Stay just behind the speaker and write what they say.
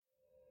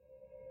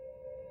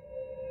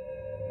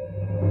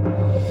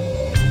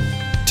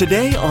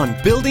Today on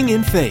Building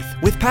in Faith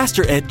with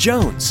Pastor Ed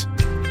Jones.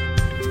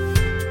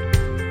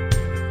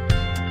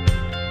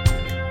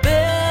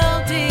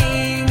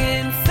 Building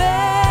in Faith.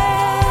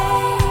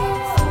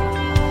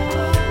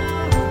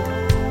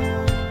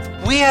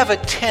 We have a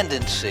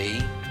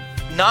tendency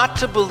not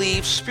to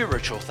believe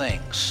spiritual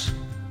things.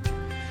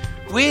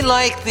 We,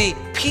 like the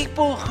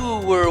people who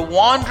were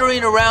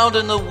wandering around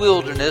in the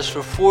wilderness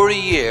for 40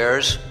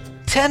 years,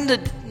 tend to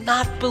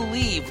not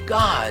believe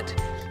God.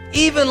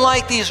 Even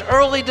like these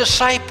early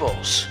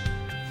disciples,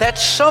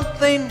 that's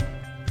something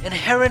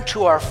inherent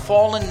to our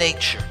fallen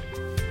nature.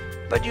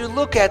 But you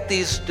look at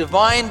these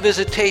divine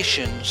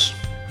visitations,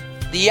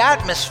 the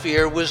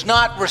atmosphere was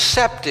not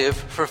receptive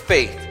for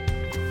faith.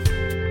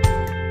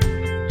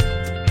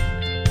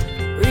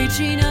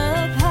 Reaching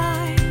up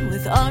high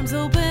with arms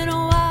open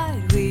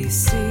wide, we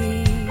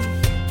see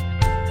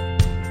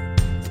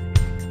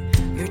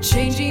you're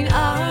changing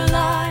our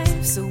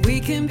lives so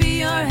we can be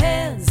your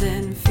hands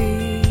and feet.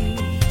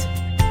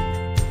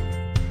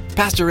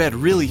 Pastor Ed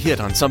really hit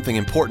on something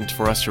important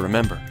for us to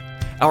remember.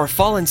 Our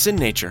fallen sin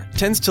nature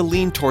tends to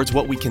lean towards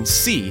what we can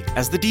see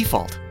as the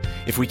default.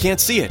 If we can't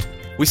see it,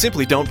 we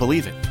simply don't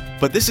believe it.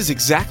 But this is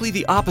exactly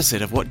the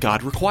opposite of what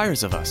God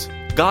requires of us.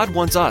 God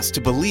wants us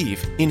to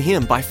believe in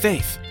Him by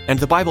faith. And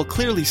the Bible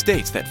clearly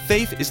states that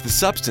faith is the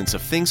substance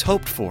of things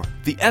hoped for,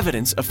 the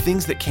evidence of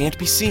things that can't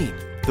be seen.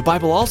 The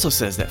Bible also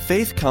says that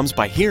faith comes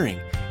by hearing,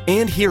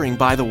 and hearing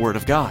by the Word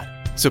of God.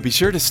 So be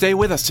sure to stay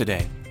with us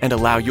today and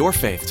allow your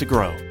faith to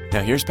grow.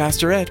 Now here's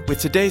Pastor Ed with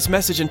today's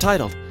message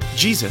entitled,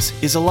 Jesus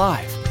is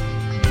Alive.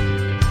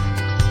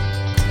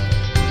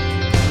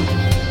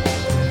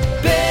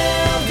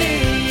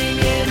 Building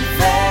in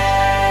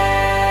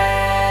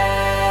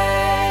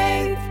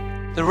Faith.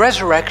 The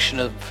resurrection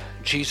of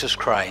Jesus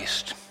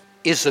Christ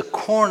is the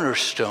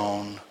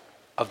cornerstone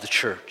of the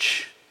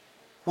church.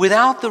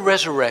 Without the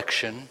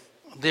resurrection,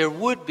 there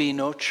would be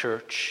no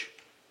church.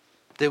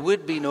 There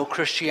would be no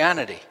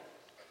Christianity.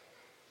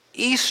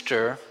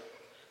 Easter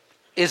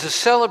is a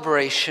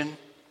celebration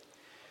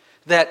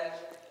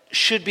that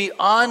should be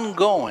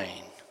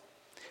ongoing,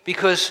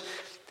 because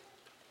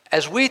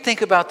as we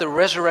think about the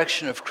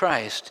resurrection of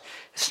Christ,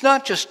 it's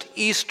not just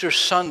Easter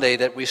Sunday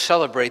that we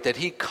celebrate that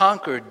He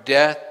conquered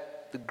death,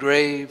 the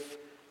grave,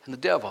 and the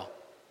devil,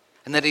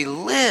 and that He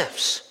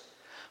lives,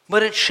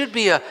 but it should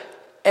be an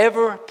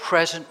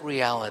ever-present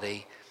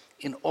reality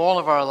in all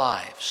of our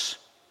lives.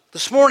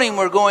 This morning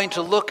we're going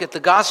to look at the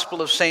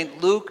Gospel of St.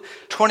 Luke,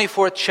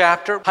 24th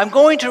chapter. I'm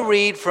going to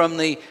read from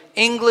the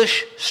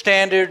English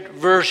Standard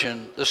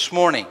Version this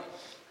morning.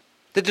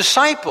 The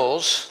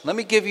disciples, let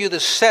me give you the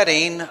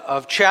setting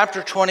of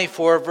chapter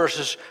 24,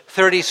 verses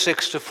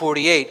 36 to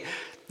 48.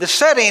 The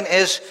setting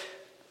is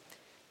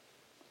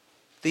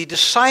the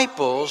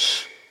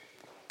disciples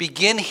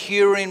begin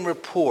hearing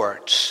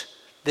reports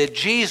that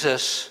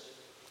Jesus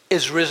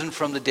is risen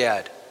from the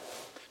dead.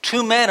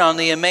 Two men on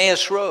the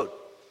Emmaus Road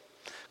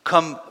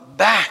come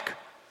back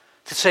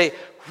to say,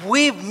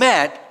 we've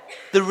met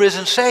the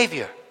risen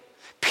Savior.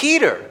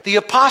 Peter, the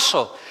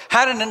apostle,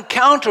 had an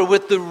encounter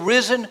with the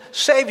risen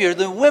Savior.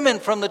 The women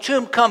from the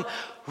tomb come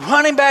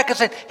running back and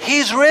say,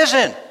 He's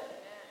risen.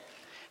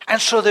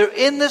 And so they're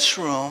in this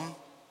room,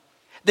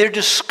 they're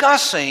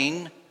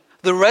discussing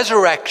the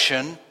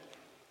resurrection,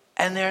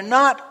 and they're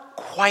not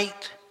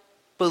quite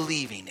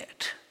believing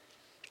it.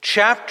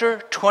 Chapter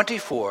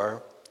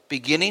 24,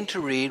 beginning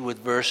to read with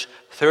verse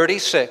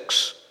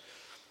 36.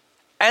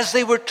 As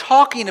they were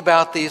talking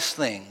about these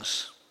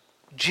things,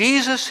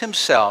 Jesus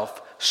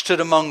Himself stood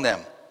among them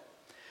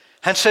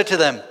and said to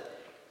them,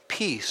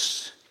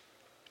 Peace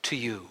to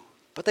you.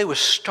 But they were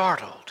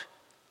startled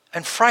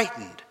and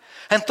frightened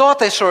and thought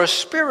they saw a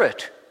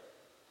spirit.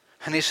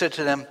 And He said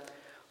to them,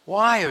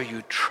 Why are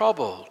you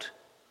troubled?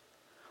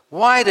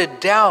 Why do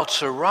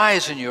doubts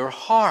arise in your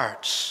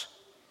hearts?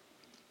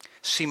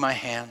 See my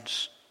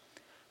hands,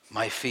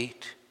 my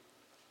feet,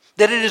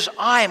 that it is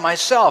I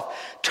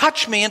myself.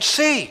 Touch me and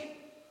see.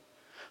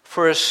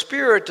 For a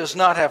spirit does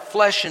not have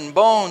flesh and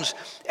bones,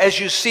 as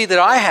you see that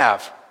I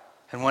have.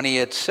 And when He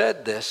had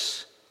said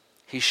this,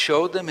 He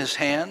showed them His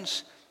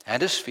hands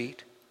and His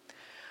feet.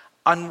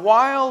 And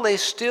while they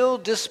still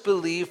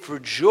disbelieved for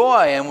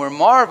joy and were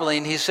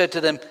marveling, He said to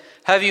them,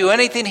 Have you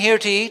anything here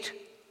to eat?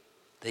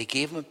 They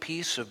gave Him a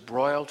piece of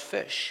broiled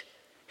fish.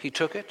 He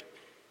took it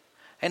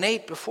and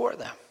ate before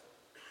them.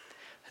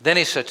 Then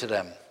He said to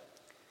them,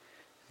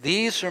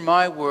 These are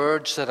my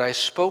words that I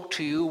spoke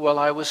to you while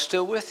I was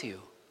still with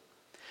you,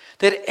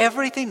 that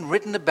everything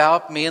written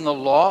about me in the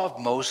law of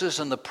Moses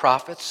and the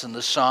prophets and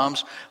the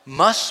Psalms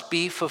must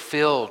be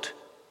fulfilled.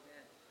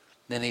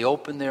 Then He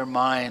opened their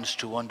minds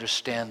to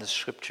understand the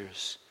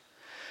Scriptures.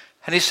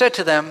 And He said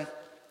to them,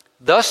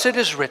 Thus it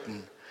is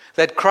written,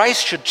 that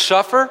Christ should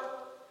suffer,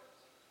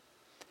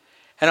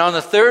 and on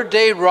the third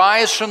day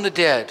rise from the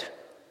dead,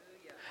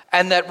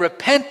 and that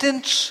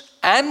repentance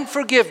and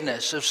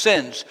forgiveness of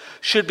sins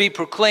should be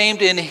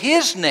proclaimed in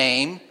His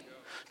name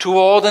to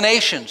all the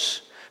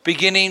nations,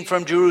 beginning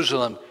from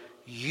Jerusalem.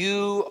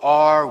 You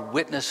are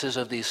witnesses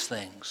of these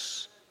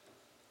things.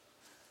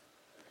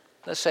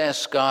 Let's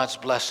ask God's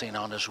blessing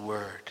on His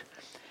Word.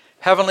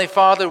 Heavenly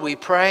Father, we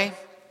pray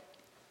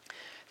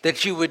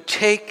that you would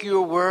take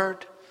your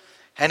Word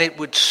and it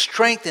would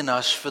strengthen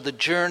us for the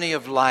journey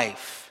of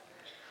life.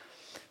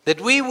 That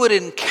we would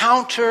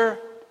encounter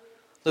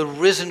the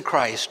risen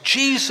Christ.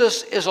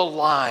 Jesus is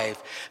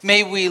alive.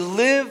 May we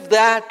live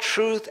that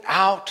truth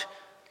out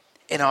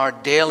in our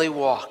daily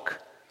walk.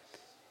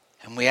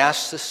 And we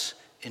ask this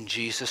in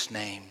Jesus'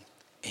 name.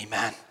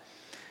 Amen.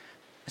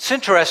 It's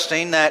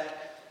interesting that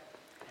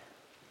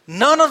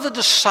none of the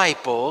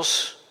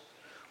disciples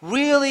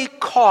really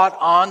caught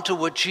on to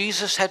what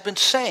Jesus had been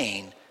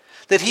saying,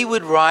 that he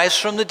would rise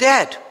from the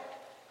dead.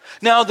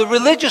 Now, the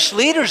religious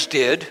leaders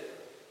did.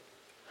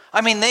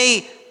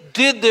 They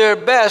did their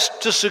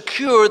best to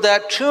secure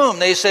that tomb.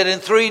 They said in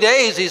 3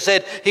 days, he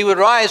said he would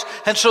rise.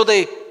 And so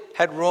they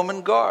had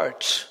Roman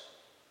guards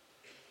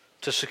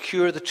to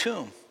secure the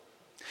tomb.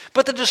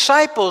 But the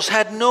disciples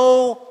had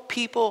no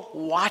people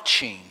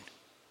watching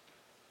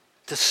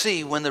to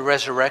see when the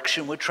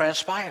resurrection would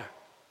transpire.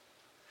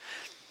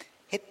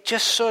 It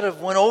just sort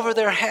of went over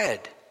their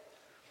head.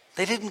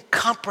 They didn't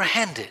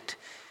comprehend it.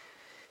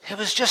 It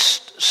was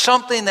just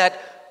something that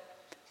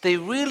they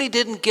really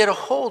didn't get a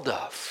hold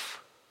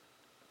of.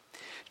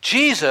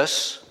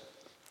 Jesus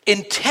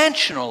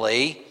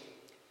intentionally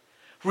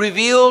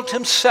revealed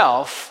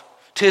himself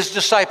to his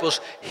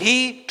disciples.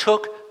 He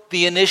took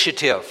the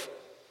initiative.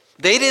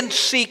 They didn't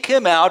seek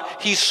him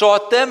out. He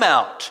sought them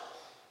out.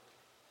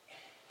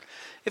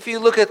 If you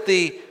look at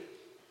the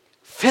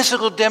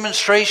physical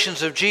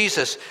demonstrations of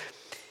Jesus,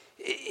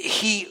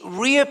 he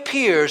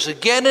reappears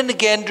again and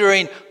again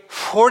during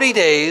 40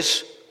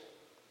 days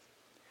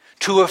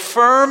to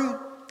affirm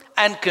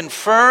and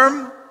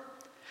confirm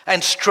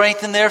and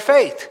strengthen their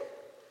faith.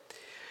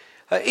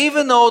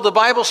 Even though the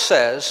Bible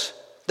says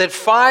that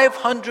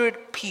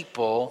 500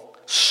 people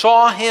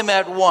saw him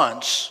at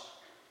once,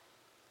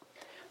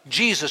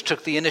 Jesus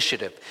took the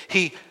initiative.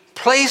 He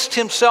placed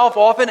himself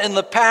often in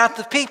the path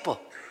of people.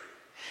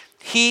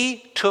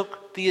 He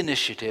took the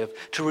initiative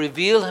to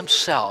reveal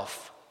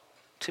himself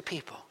to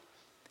people.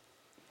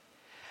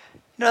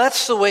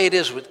 That's the way it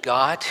is with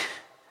God.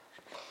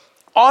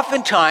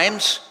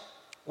 Oftentimes,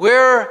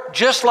 we're,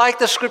 just like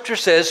the scripture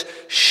says,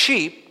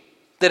 sheep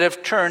that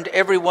have turned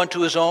everyone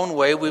to his own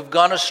way. We've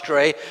gone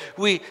astray.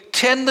 We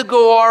tend to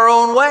go our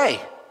own way.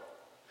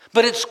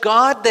 But it's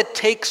God that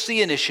takes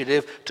the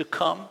initiative to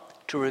come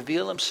to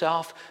reveal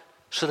himself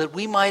so that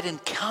we might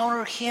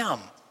encounter him.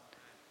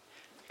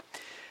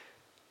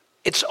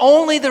 It's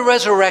only the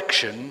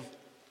resurrection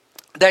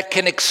that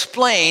can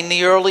explain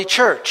the early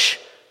church.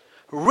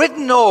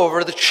 Written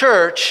over the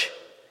church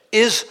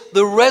is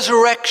the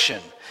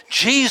resurrection.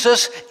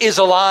 Jesus is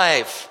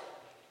alive.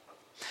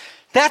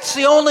 That's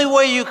the only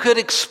way you could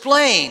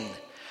explain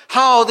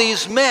how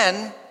these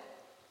men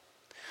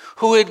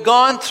who had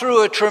gone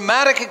through a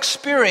traumatic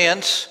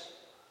experience,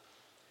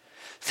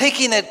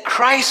 thinking that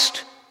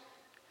Christ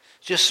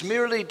just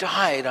merely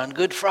died on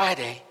Good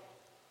Friday,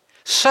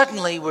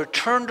 suddenly were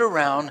turned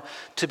around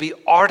to be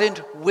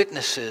ardent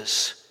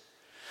witnesses,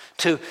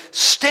 to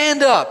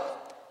stand up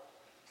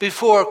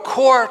before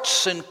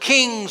courts and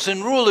kings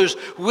and rulers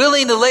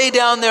willing to lay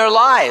down their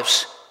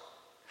lives.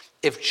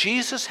 If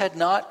Jesus had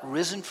not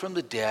risen from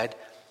the dead,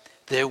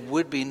 there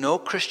would be no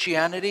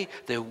Christianity,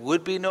 there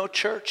would be no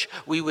church.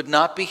 We would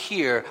not be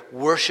here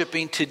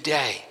worshiping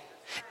today.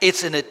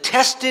 It's an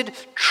attested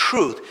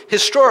truth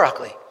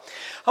historically.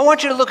 I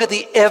want you to look at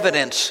the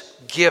evidence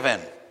given.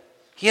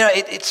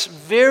 It's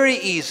very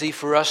easy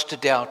for us to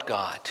doubt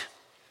God.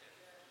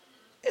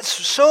 It's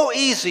so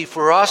easy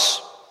for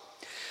us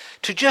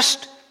to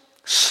just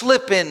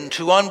slip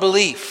into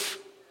unbelief.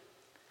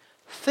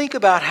 Think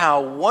about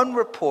how one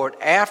report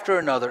after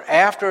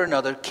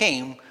another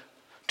came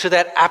to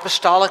that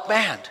apostolic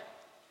band.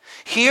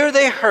 Here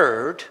they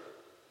heard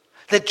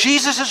that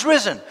Jesus is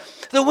risen.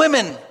 The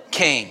women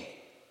came.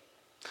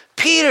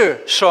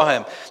 Peter saw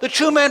him. The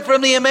 2 men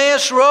from the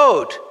Emmaus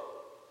Road.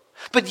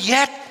 But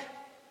yet,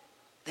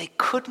 they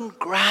couldn't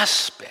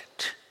grasp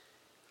it.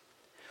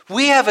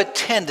 We have a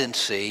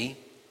tendency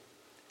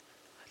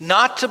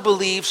not to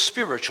believe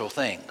spiritual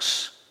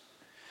things.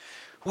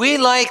 We,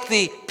 like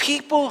the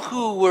people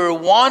who were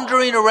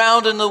wandering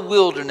around in the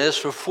wilderness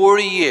for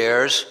 40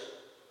 years,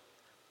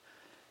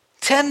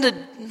 tend to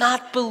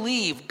not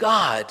believe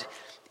God.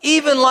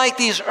 Even like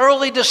these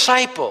early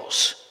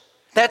disciples.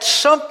 That's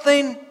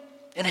something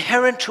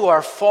inherent to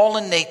our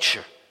fallen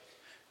nature.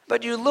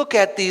 But you look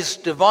at these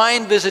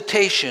divine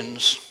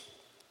visitations,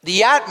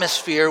 the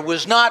atmosphere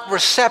was not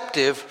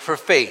receptive for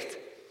faith.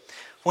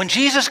 When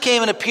Jesus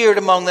came and appeared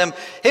among them,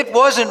 it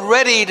wasn't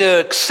ready to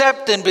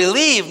accept and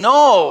believe.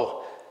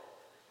 No.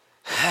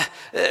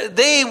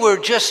 They were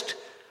just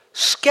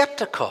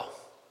skeptical.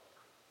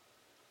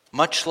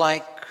 Much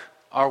like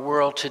our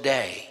world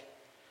today.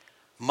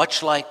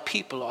 Much like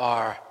people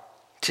are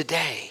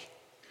today.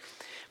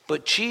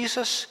 But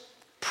Jesus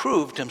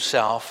proved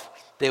himself.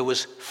 There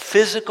was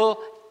physical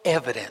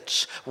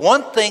evidence.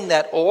 One thing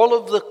that all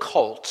of the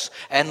cults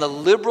and the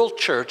liberal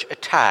church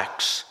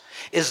attacks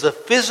is the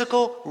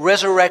physical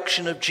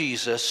resurrection of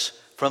Jesus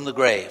from the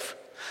grave.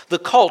 The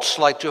cults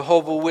like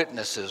Jehovah's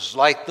Witnesses,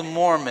 like the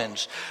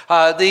Mormons,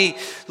 the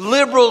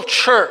liberal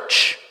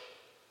church,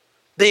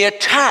 they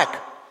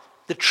attack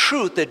the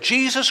truth that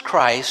Jesus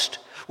Christ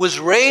was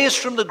raised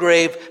from the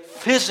grave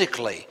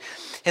physically.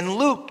 In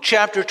Luke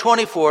chapter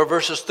 24,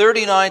 verses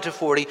 39 to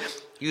 40,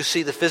 you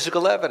see the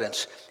physical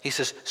evidence. He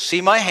says,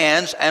 "See my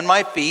hands and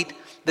my feet,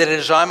 that it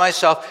is I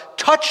myself.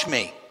 Touch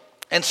me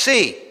and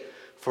see.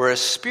 For a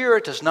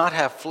spirit does not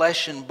have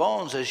flesh and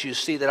bones, as you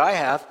see that I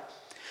have."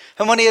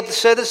 And when he had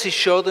said this, he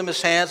showed them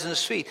his hands and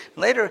his feet.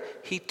 Later,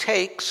 he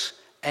takes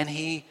and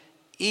he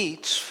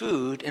eats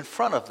food in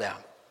front of them.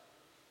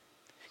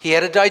 He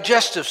had a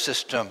digestive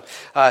system.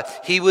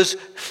 He was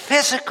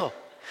physical.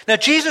 Now,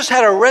 Jesus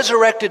had a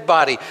resurrected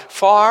body,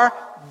 far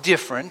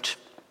different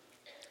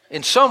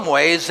in some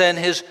ways than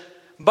his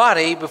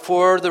body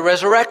before the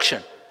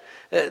resurrection.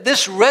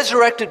 This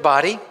resurrected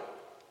body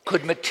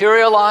could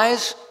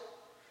materialize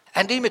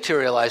and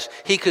dematerialize.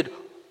 He could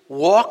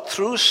walk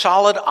through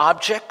solid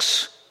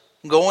objects,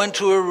 go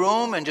into a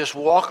room and just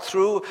walk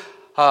through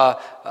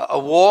a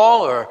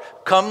wall, or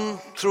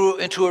come through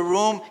into a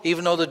room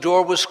even though the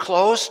door was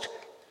closed.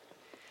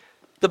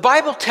 The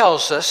Bible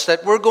tells us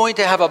that we're going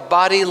to have a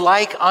body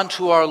like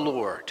unto our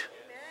Lord.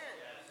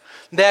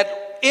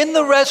 That in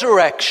the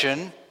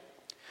resurrection,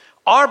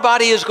 our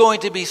body is going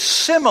to be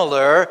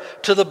similar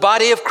to the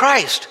body of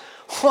Christ.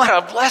 What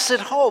a blessed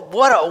hope.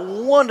 What a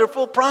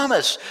wonderful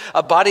promise.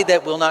 A body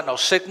that will not know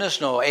sickness,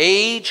 no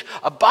age.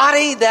 A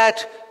body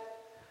that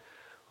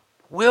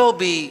will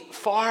be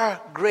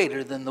far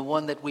greater than the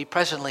one that we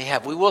presently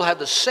have. We will have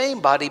the same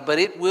body, but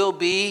it will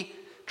be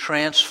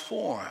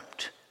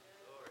transformed.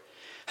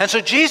 And so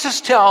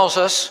Jesus tells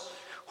us,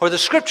 or the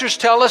scriptures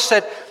tell us,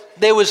 that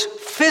there was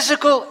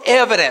physical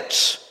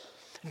evidence.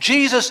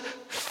 Jesus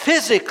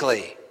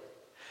physically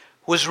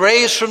was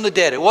raised from the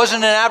dead. It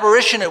wasn't an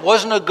apparition. It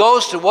wasn't a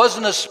ghost. It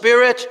wasn't a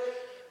spirit.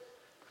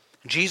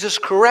 Jesus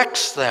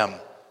corrects them.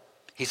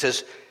 He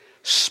says,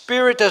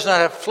 "Spirit does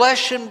not have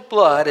flesh and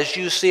blood, as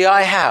you see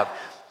I have."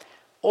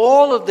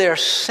 All of their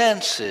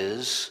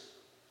senses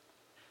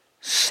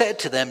said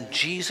to them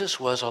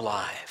Jesus was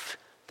alive.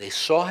 They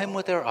saw him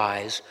with their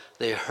eyes.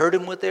 They heard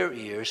him with their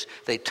ears.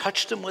 They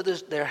touched him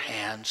with their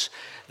hands.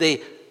 They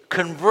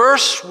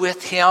conversed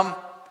with him.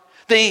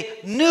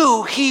 They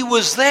knew he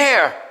was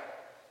there.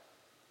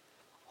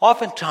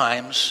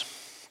 Oftentimes,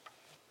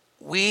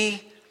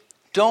 we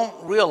don't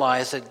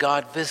realize that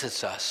God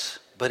visits us,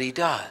 but he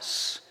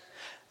does.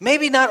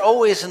 Maybe not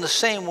always in the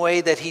same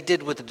way that he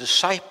did with the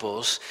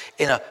disciples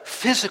in a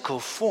physical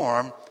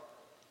form,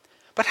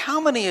 but how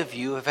many of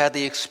you have had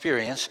the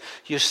experience,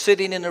 you're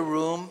sitting in a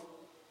room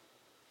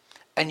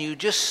and you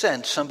just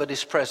sense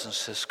somebody's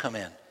presence has come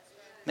in?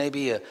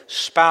 Maybe a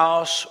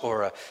spouse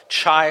or a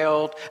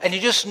child, and you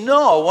just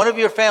know one of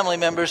your family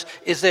members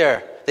is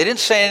there. They didn't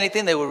say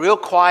anything, they were real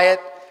quiet,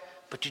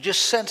 but you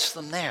just sense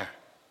them there.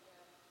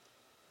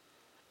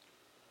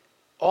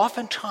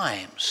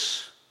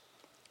 Oftentimes,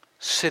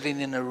 sitting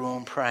in a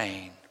room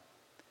praying,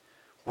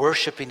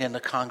 worshiping in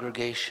the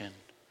congregation,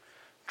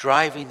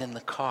 driving in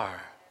the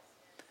car,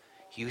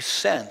 you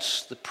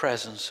sense the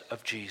presence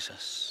of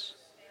Jesus.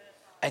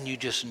 And you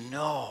just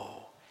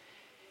know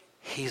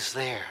he's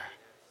there.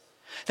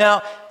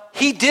 Now,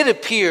 he did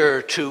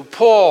appear to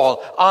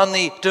Paul on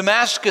the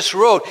Damascus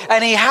Road,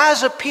 and he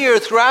has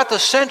appeared throughout the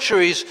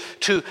centuries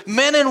to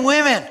men and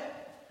women.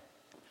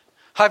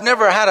 I've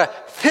never had a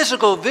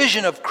physical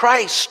vision of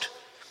Christ.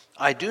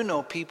 I do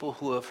know people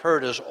who have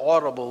heard his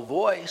audible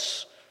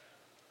voice.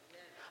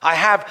 I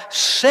have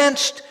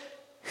sensed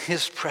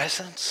his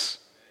presence.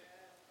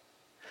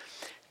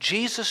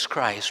 Jesus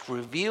Christ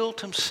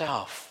revealed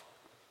himself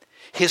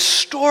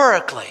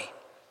historically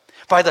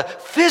by the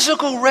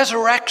physical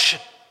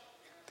resurrection.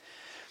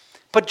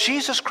 But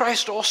Jesus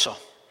Christ also,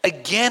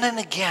 again and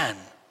again,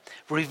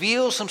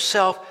 reveals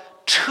himself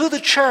to the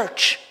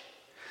church.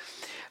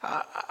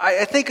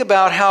 I think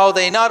about how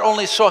they not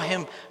only saw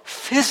him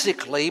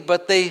physically,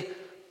 but they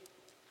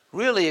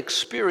really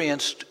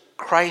experienced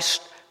Christ's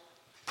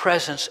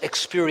presence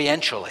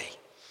experientially.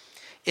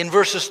 In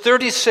verses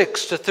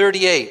 36 to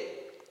 38,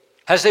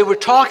 as they were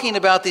talking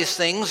about these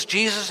things,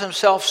 Jesus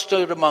himself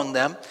stood among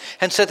them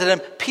and said to them,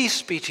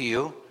 "Peace be to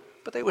you."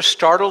 But they were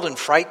startled and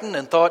frightened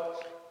and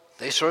thought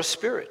they saw a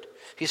spirit.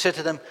 He said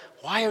to them,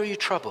 "Why are you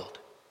troubled?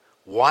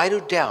 Why do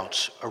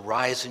doubts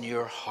arise in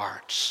your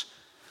hearts?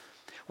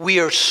 We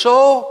are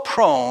so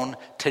prone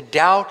to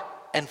doubt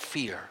and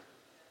fear.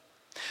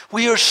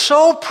 We are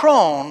so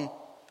prone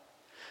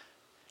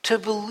to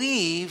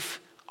believe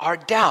our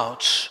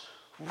doubts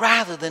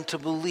rather than to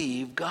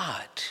believe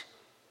God."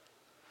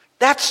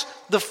 That's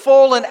the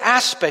fallen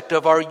aspect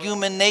of our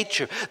human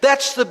nature.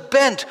 That's the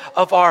bent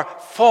of our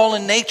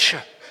fallen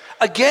nature.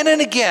 Again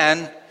and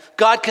again,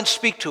 God can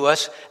speak to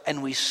us,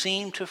 and we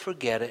seem to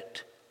forget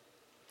it.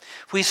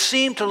 We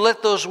seem to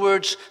let those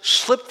words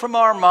slip from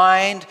our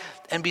mind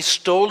and be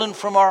stolen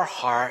from our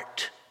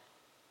heart.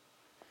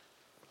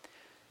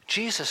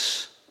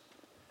 Jesus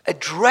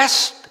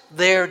addressed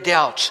their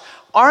doubts.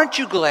 Aren't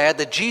you glad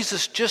that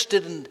Jesus just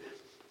didn't,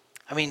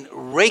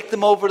 rake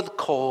them over the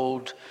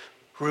cold,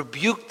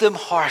 rebuke them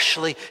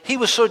harshly? He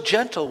was so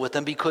gentle with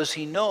them because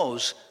he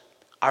knows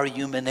our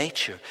human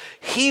nature.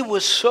 He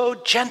was so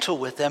gentle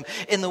with them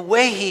in the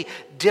way he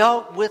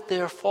dealt with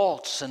their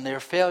faults and their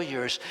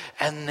failures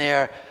and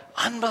their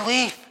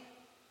unbelief.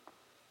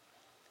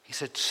 He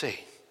said, see,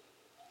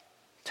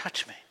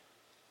 touch me.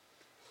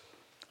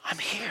 I'm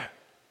here.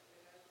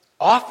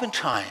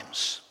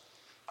 Oftentimes,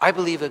 I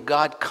believe that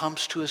God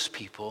comes to his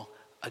people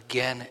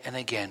again and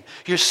again.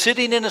 You're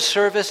sitting in a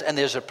service and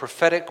there's a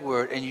prophetic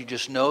word and you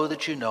just know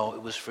that you know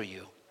it was for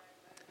you.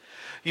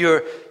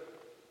 You're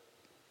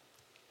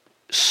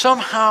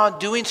somehow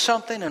doing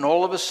something and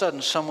all of a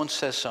sudden someone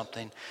says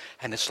something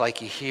and it's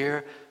like you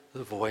hear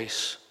the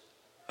voice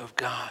of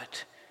God.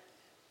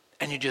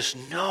 And you just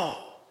know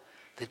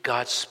that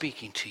God's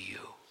speaking to you.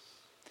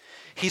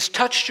 He's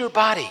touched your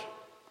body.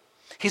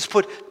 He's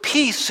put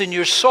peace in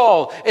your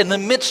soul in the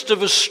midst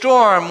of a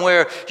storm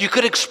where you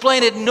could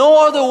explain it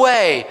no other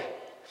way.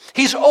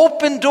 He's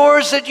opened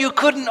doors that you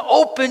couldn't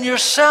open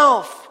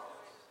yourself.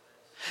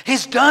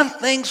 He's done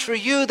things for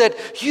you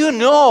that you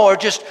know are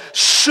just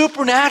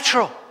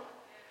supernatural.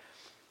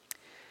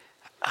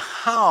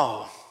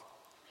 How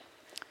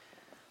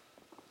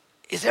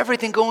is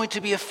everything going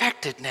to be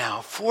affected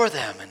now for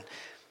them? And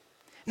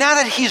now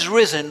that he's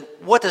risen,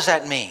 what does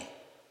that mean?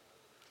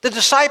 The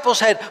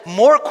disciples had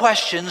more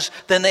questions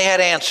than they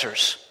had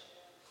answers.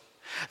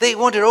 They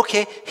wondered,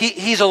 okay,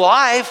 he's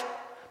alive,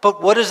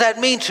 but what does that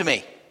mean to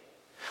me?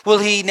 Will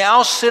he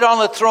now sit on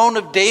the throne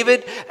of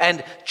David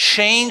and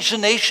change the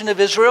nation of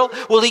Israel?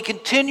 Will he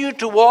continue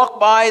to walk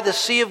by the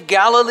Sea of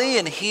Galilee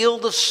and heal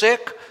the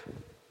sick?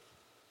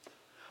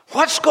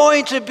 What's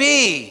going to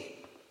be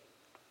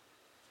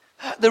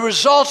the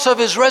results of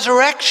his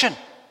resurrection?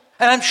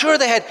 And I'm sure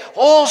they had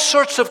all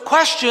sorts of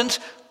questions,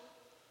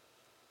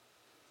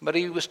 but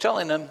he was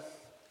telling them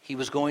he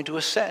was going to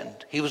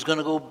ascend. He was going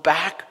to go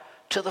back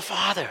to the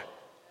Father.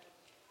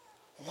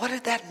 What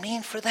did that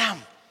mean for them?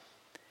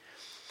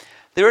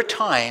 There are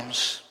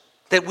times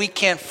that we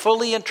can't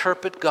fully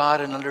interpret God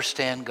and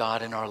understand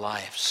God in our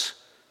lives.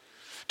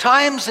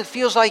 Times it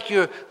feels like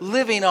you're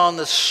living on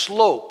the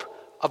slope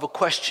of a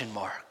question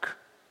mark,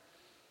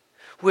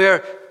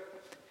 where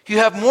you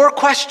have more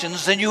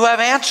questions than you have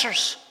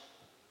answers.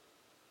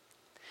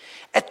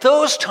 At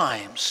those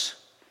times,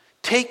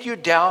 take your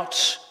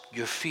doubts,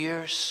 your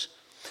fears,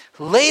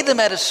 lay them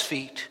at his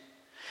feet,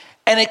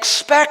 and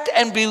expect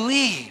and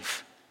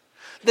believe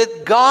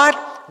that God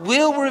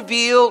will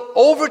reveal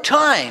over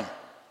time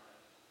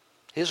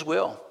his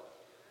will.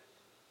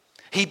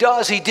 He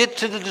does. He did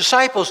to the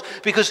disciples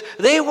because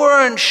they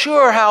weren't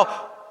sure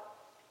how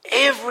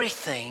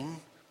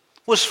everything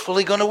was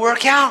fully going to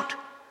work out.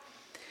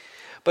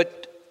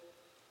 But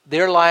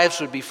their lives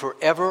would be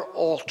forever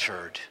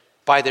altered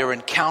by their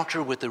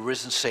encounter with the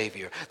risen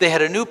Savior. They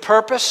had a new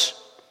purpose,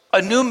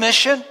 a new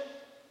mission,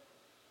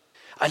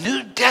 a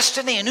new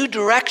destiny, a new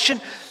direction.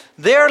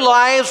 Their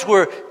lives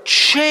were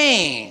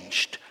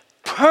changed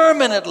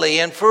permanently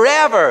and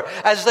forever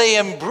as they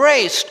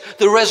embraced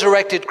the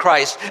resurrected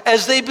Christ,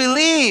 as they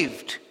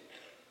believed,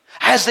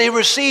 as they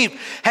received.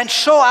 And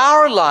so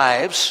our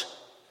lives,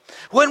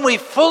 when we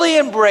fully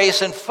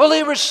embrace and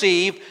fully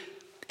receive,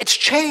 it's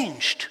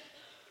changed.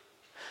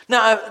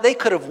 Now, they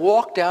could have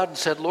walked out and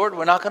said, Lord,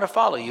 we're not going to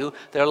follow you.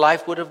 Their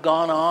life would have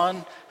gone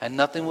on and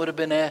nothing would have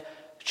been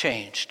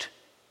changed.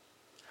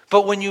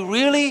 But when you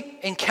really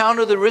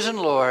encounter the risen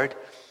Lord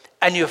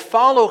and you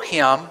follow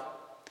him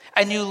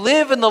and you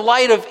live in the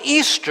light of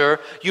Easter,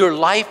 your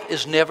life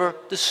is never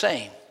the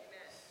same.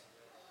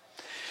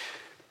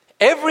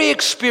 Every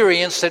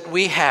experience that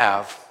we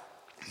have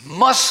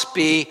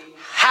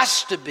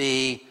has to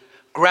be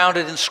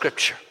grounded in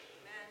Scripture.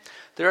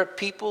 There are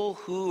people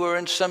who are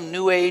in some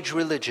New Age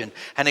religion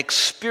and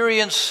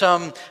experience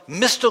some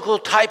mystical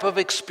type of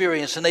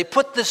experience, and they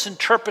put this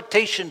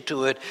interpretation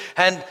to it,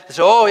 and they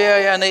say, oh,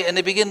 yeah, and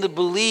they begin to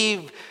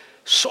believe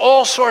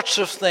all sorts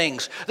of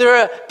things. There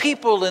are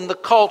people in the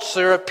cults,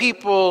 there are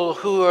people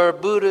who are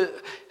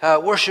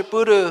worship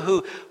Buddha,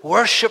 who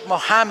worship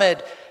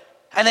Muhammad,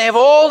 and they have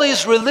all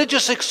these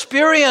religious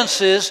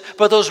experiences,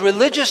 but those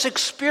religious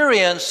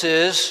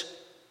experiences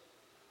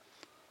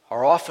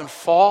are often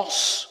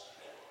false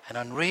and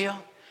unreal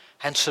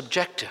and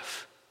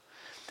subjective.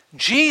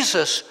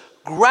 Jesus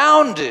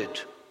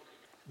grounded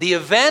the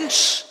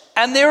events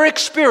and their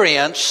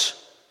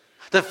experience,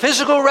 the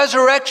physical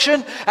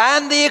resurrection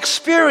and the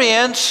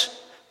experience,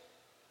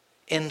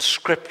 in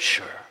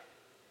Scripture.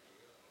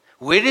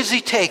 Where does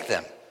he take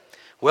them?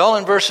 Well,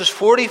 in verses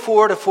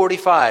 44 to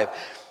 45,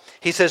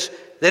 he says,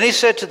 then he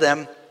said to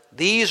them,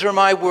 these are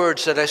my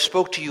words that I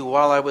spoke to you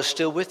while I was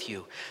still with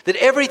you, that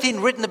everything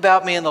written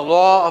about me in the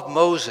law of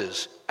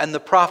Moses and the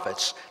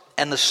prophets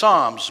and the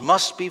Psalms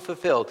must be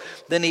fulfilled.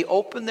 Then he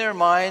opened their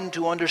mind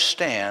to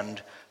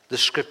understand the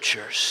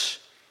Scriptures.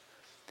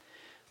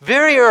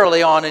 Very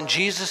early on in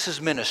Jesus'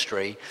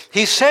 ministry,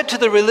 he said to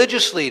the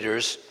religious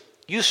leaders,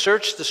 you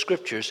search the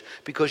Scriptures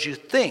because you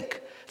think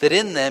that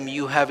in them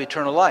you have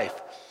eternal life.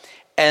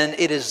 and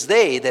it is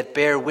they that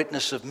bear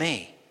witness of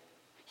me.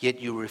 Yet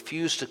you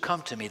refuse to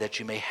come to me that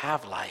you may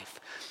have life.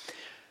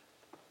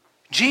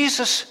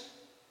 Jesus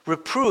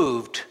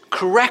reproved,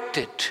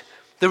 corrected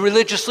the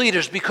religious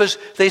leaders because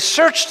they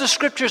searched the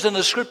Scriptures and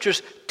the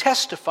Scriptures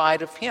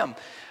testified of him.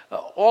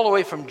 All the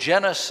way from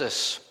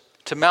Genesis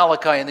to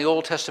Malachi in the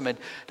Old Testament,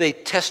 they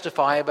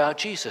testify about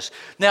Jesus.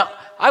 Now,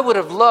 I would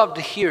have loved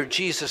to hear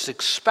Jesus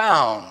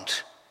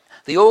expound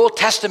the Old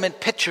Testament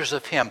pictures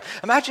of him.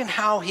 Imagine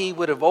how he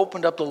would have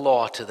opened up the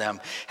law to them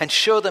and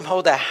showed them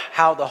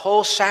how the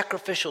whole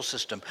sacrificial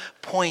system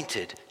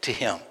pointed to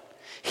him.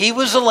 He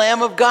was the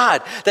Lamb of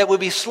God that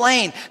would be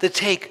slain to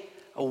take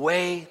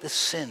away the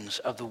sins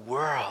of the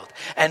world.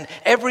 And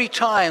every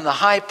time the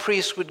high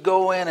priest would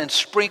go in and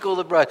sprinkle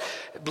the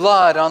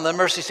blood on the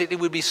mercy seat, it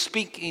would be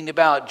speaking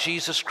about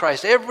Jesus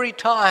Christ. Every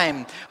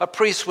time a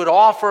priest would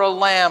offer a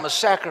lamb, a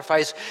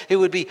sacrifice, it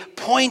would be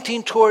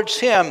pointing towards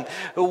him.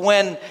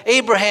 When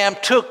Abraham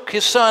took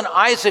his son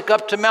Isaac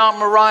up to Mount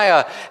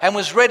Moriah and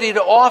was ready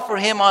to offer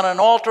him on an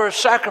altar of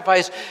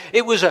sacrifice,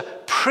 it was a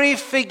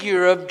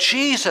prefigure of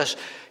Jesus.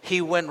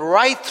 He went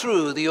right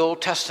through the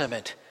Old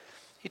Testament.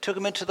 He took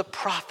him into the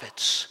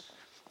prophets.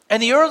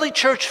 And the early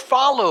church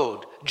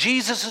followed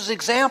Jesus'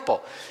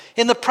 example.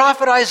 In the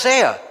prophet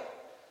Isaiah,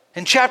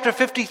 in chapter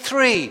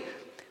 53,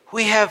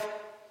 we have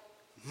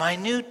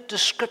minute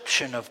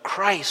description of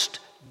Christ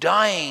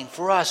dying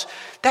for us.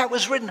 That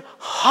was written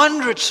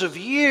hundreds of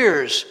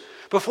years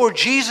before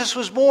Jesus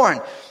was born.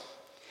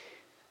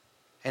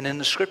 And in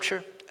the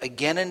Scripture,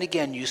 again and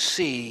again, you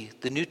see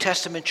the New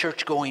Testament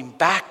church going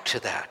back to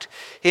that.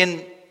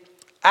 In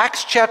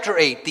Acts chapter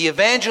 8, the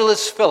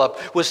evangelist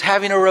Philip was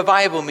having a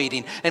revival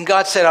meeting, and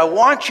God said, I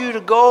want you to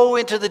go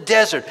into the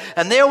desert.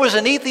 And there was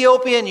an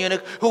Ethiopian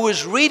eunuch who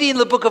was reading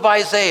the book of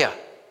Isaiah.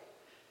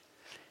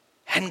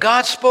 And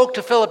God spoke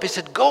to Philip. He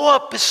said, go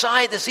up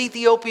beside this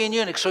Ethiopian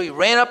eunuch. So he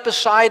ran up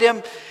beside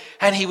him,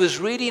 and he was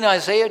reading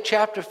Isaiah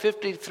chapter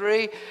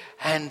 53.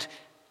 And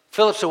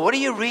Philip said, what are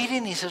you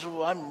reading? He says,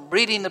 well, I'm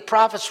reading the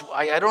prophets.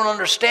 I don't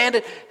understand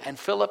it. And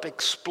Philip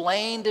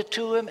explained it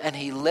to him, and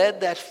he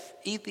led that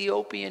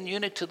Ethiopian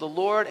eunuch to the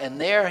Lord,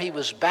 and there he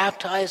was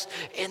baptized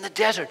in the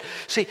desert.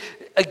 See,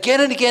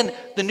 again and again,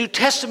 the New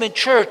Testament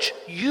church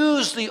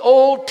used the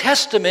Old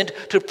Testament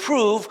to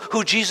prove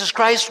who Jesus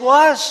Christ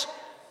was.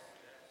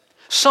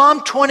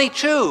 Psalm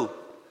 22,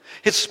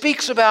 it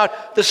speaks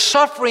about the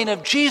suffering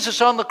of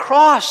Jesus on the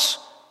cross.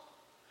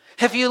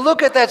 If you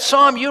look at that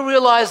psalm, you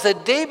realize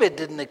that David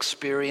didn't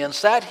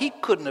experience that. He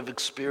couldn't have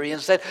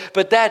experienced that.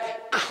 But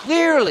that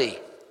clearly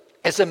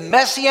is a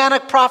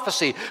messianic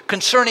prophecy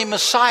concerning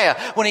Messiah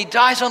when he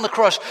dies on the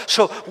cross.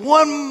 So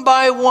one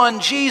by one,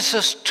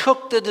 Jesus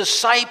took the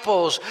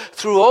disciples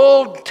through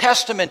Old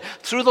Testament,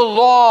 through the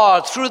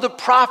law, through the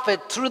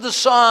prophet, through the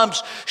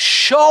Psalms,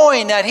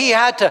 showing that he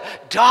had to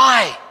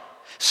die,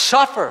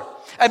 suffer,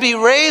 and be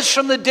raised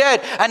from the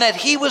dead, and that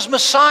he was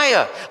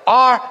Messiah.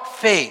 Our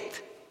faith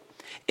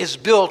is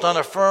built on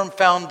a firm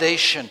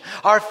foundation.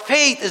 Our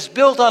faith is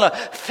built on a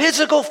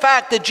physical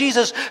fact that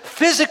Jesus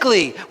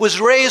physically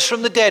was raised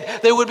from the dead.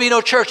 There would be no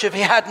church if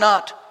he had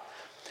not.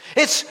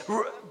 It's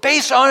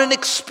based on an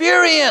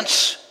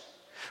experience.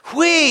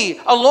 We,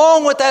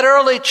 along with that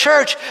early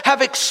church,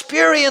 have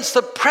experienced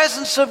the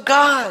presence of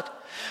God.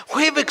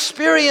 We've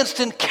experienced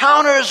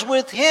encounters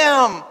with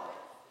him.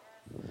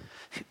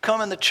 You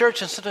come in the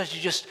church and sometimes you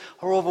just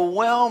are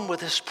overwhelmed with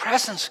his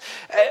presence.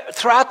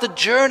 Throughout the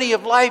journey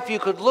of life, you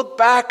could look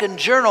back and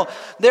journal.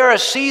 There are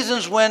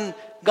seasons when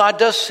God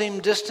does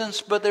seem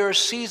distant, but there are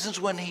seasons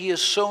when he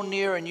is so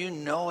near and you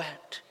know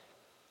it.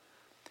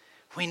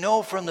 We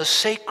know from the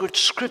sacred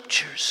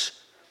scriptures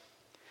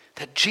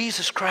that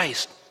Jesus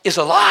Christ is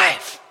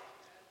alive.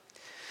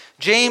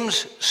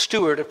 James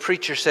Stewart, a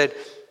preacher, said,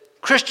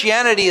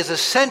 Christianity is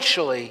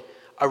essentially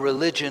a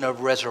religion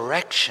of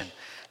resurrection.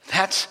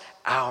 That's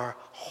our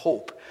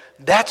hope.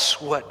 That's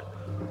what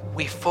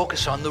we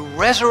focus on, the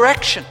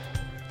resurrection.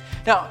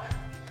 Now,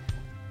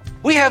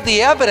 we have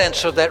the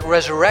evidence of that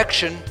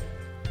resurrection,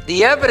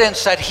 the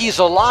evidence that he's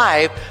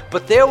alive,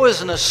 but there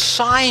was an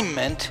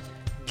assignment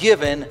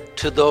given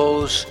to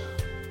those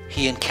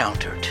he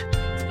encountered.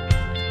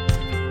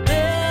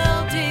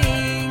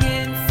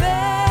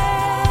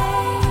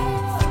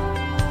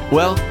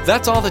 Well,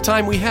 that's all the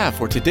time we have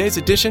for today's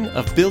edition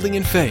of Building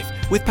in Faith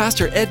with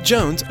Pastor Ed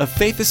Jones of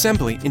Faith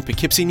Assembly in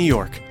Poughkeepsie, New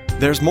York.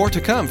 There's more to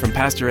come from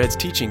Pastor Ed's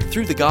teaching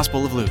through the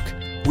Gospel of Luke.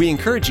 We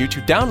encourage you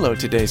to download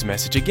today's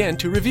message again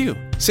to review.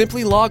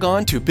 Simply log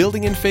on to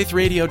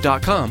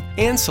buildinginfaithradio.com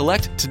and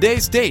select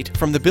today's date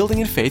from the Building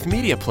in Faith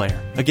media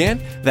player.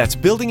 Again, that's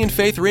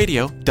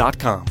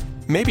buildinginfaithradio.com.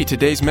 Maybe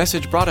today's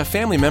message brought a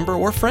family member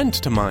or friend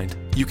to mind.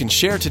 You can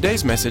share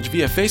today's message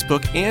via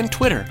Facebook and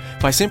Twitter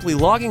by simply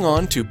logging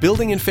on to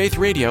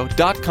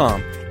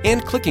buildinginfaithradio.com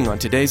and clicking on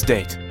today's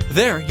date.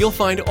 There, you'll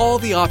find all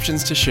the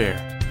options to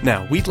share.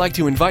 Now, we'd like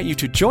to invite you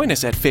to join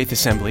us at Faith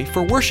Assembly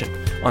for worship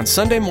on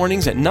Sunday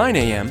mornings at 9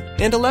 a.m.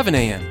 and 11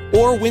 a.m.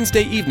 or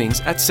Wednesday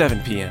evenings at 7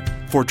 p.m.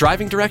 For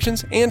driving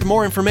directions and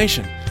more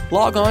information,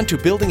 log on to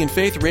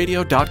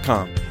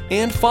buildinginfaithradio.com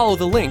and follow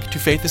the link to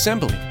Faith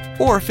Assembly.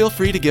 Or feel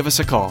free to give us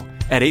a call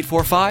at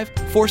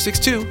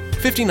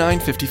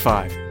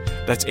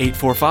 845-462-5955. That's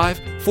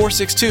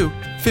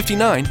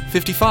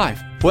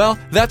 845-462-5955. Well,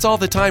 that's all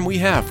the time we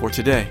have for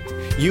today.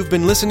 You've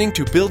been listening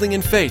to Building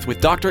in Faith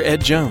with Dr.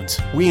 Ed Jones.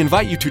 We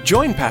invite you to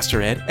join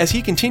Pastor Ed as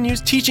he continues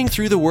teaching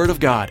through the Word of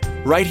God,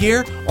 right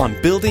here on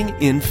Building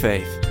in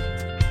Faith.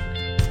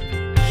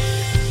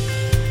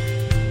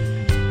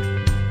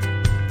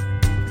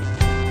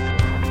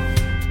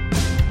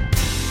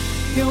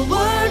 Your word